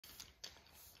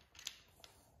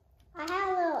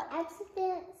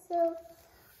accident, so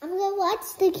I'm gonna watch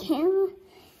the camera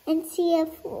and see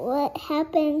if what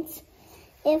happens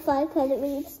if I could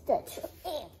reach the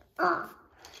train.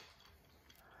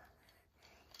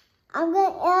 I'm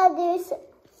gonna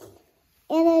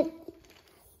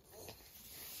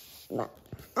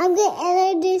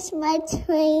introduce my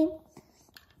train.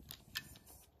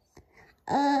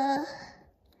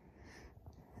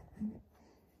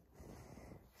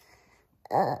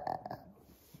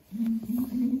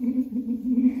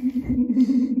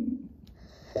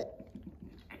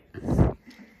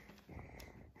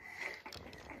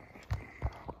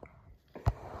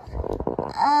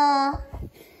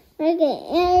 We're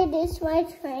gonna introduce my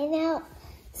train out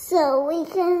so we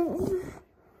can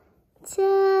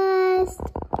just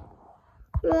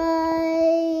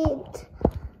right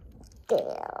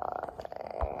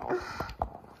there.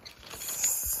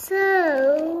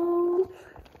 So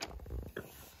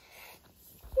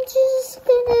I'm just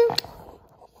gonna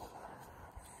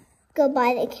go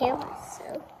by the camera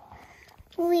so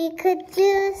we could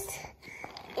just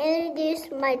introduce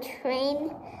my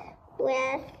train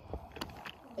where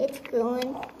it's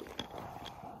going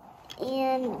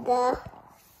and the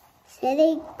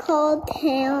city called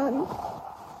town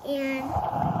and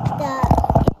the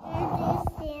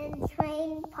introducing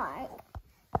train park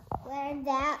where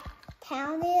that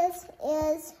town is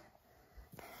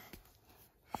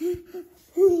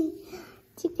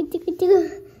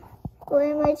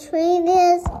where my train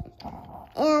is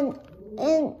and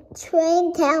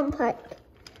train town park.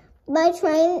 My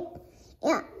train,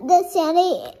 yeah, the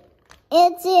city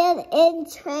it's in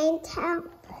Train Town.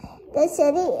 The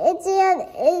city it's in,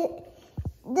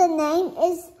 the name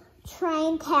is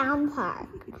Train Town Park.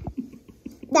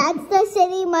 That's the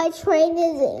city my train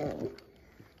is in.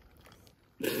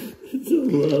 It's a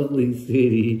lovely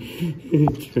city,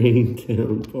 Train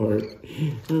Town Park.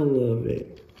 I love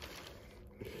it.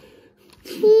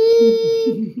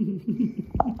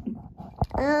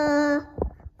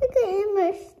 Look at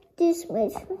introduce my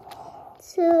train.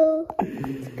 So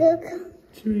let's go.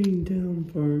 Train Town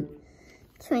Park.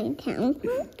 Train Town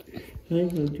Park. Hi,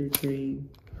 Hunter Train.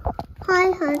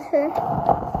 Hi, Hunter.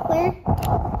 We're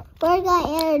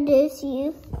gonna introduce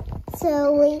you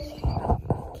so we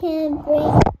can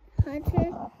bring Hunter.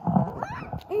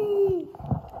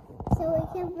 So we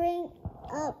can bring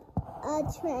up a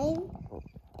train,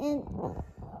 and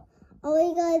all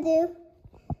we gotta do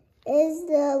is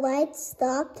the lights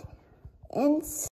stopped and